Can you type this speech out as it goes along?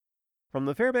From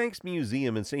the Fairbanks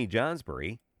Museum in St.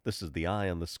 Johnsbury, this is the Eye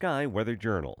on the Sky Weather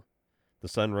Journal. The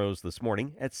sun rose this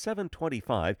morning at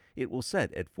 7:25. It will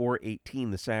set at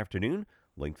 4:18 this afternoon.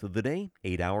 Length of the day,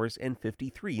 8 hours and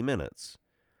 53 minutes.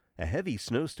 A heavy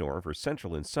snowstorm for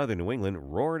central and southern New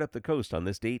England roared up the coast on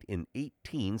this date in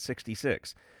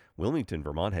 1866. Wilmington,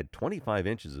 Vermont had 25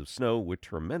 inches of snow with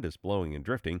tremendous blowing and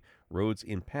drifting, roads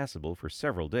impassable for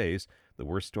several days, the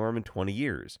worst storm in 20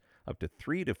 years. Up to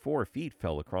 3 to 4 feet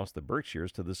fell across the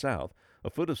Berkshires to the south.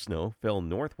 A foot of snow fell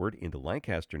northward into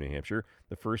Lancaster, New Hampshire,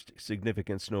 the first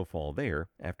significant snowfall there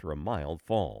after a mild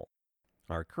fall.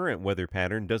 Our current weather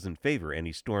pattern doesn't favor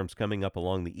any storms coming up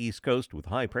along the east coast with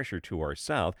high pressure to our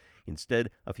south. Instead,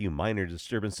 a few minor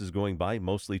disturbances going by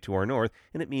mostly to our north,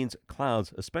 and it means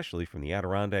clouds, especially from the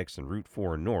Adirondacks and Route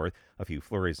 4 north, a few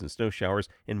flurries and snow showers,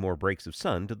 and more breaks of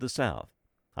sun to the south.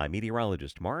 I'm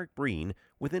meteorologist Mark Breen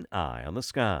with an eye on the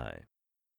sky.